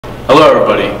Hello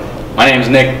everybody, my name is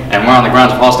Nick and we're on the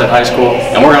grounds of Halstead High School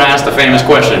and we're going to ask the famous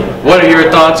question, what are your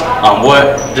thoughts on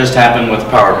what just happened with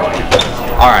power going out?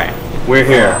 Alright, we're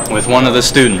here with one of the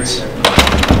students.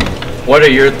 What are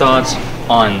your thoughts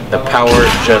on the power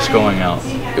just going out?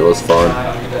 It was fun.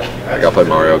 I got to play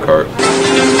Mario Kart.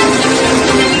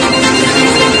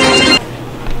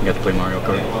 You got to play Mario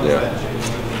Kart? Yeah.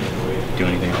 Do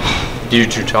anything else?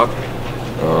 Did you talk?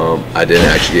 I didn't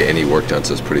actually get any work done,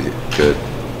 so it's pretty good.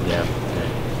 Yeah.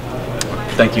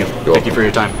 Thank you. You're Thank you for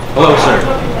your time. Hello, sir.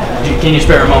 Can you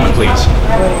spare a moment, please?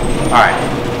 Alright.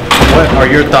 What are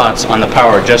your thoughts on the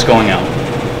power just going out?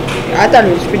 I thought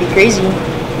it was pretty crazy.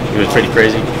 It was pretty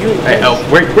crazy? Hey, oh,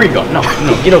 where are you going? No,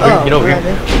 get over here. Get over here.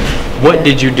 What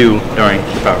did you do during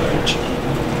the power outage?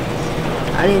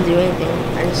 I didn't do anything.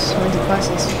 I just went to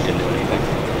classes. Didn't do anything.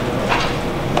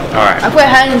 Alright. I played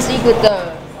hide and seek with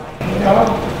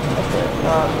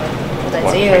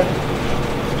Isaiah.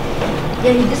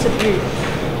 Yeah, he disappeared.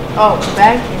 Oh,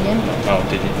 back again? Oh,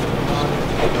 did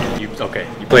you? Okay.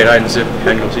 You played hide and seek?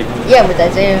 Yeah, with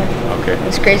Isaiah. Okay.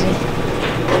 It's crazy.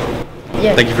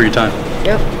 Yeah. Thank you for your time.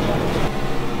 Yep.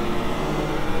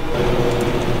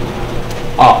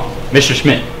 Oh, Mr.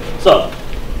 Schmidt. What's up?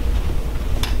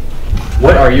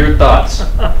 What are your thoughts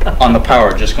on the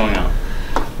power just going out?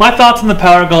 My thoughts on the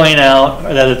power going out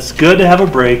are that it's good to have a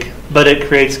break, but it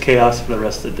creates chaos for the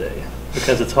rest of the day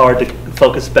because it's hard to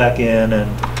focus back in and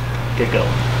get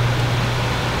going.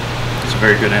 It's a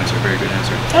very good answer, very good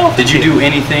answer. Oh, did you do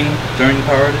anything during the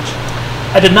power outage?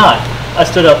 I did not. I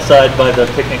stood outside by the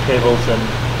picnic tables and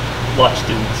watched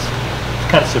students.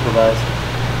 Kind of supervised.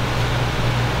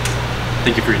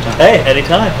 Thank you for your time. Hey,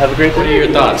 anytime. Have a great day. What are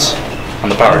your thoughts on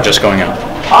the power just going out?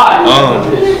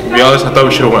 To be honest, I thought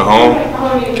we should have went home,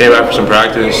 came back for some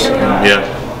practice, and yeah.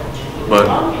 But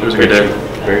it was a good day.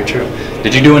 Very true.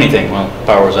 Did you do anything while the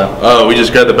power was out? We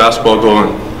just grabbed the basketball goal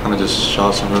and kind of just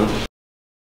shot some hoops.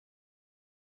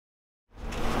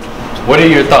 What are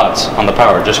your thoughts on the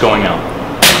power just going out?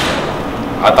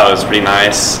 I thought it was pretty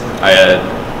nice. I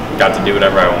got to do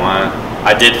whatever I want.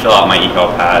 I did fill out my eval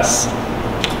pass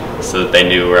so that they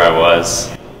knew where I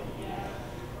was.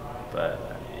 But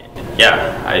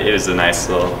yeah, it was a nice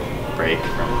little break.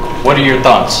 What are your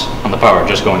thoughts on the power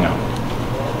just going out?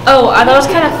 Oh, I thought it was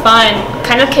kind of fun.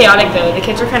 Kind of chaotic though. The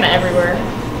kids were kind of everywhere.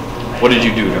 What did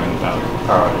you do during the power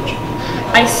outage?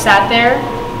 I sat there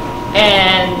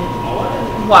and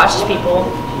watched people.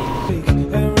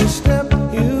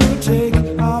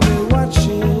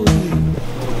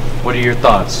 What are your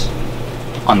thoughts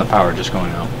on the power just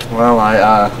going out? Well,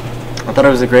 I thought it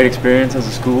was a great experience as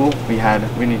a school. We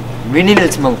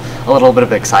needed a little bit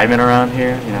of excitement around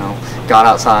here. You know, got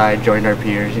outside, joined our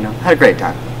peers. You know, had a great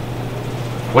time.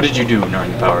 What did you do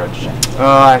during the power outage?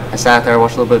 I sat there,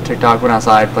 watched a little bit of TikTok, went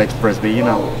outside, played some frisbee. You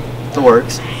know, the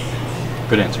works.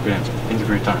 Good answer. Good answer. Thank you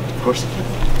for your time. Of course.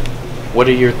 What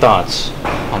are your thoughts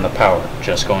on the power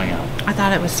just going out? I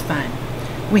thought it was fun.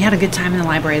 We had a good time in the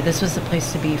library. This was the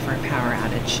place to be for a power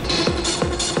outage.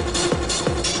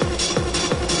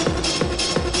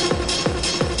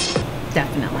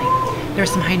 Definitely. There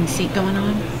was some hide and seek going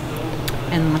on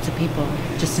and lots of people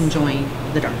just enjoying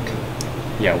the dark.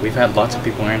 Yeah, we've had lots of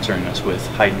people answering us with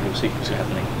hide and go seek was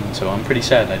happening. And so I'm pretty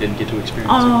sad I didn't get to experience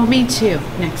it. Oh, me too.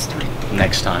 Next time.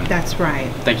 Next time. That's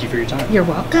right. Thank you for your time. You're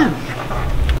welcome.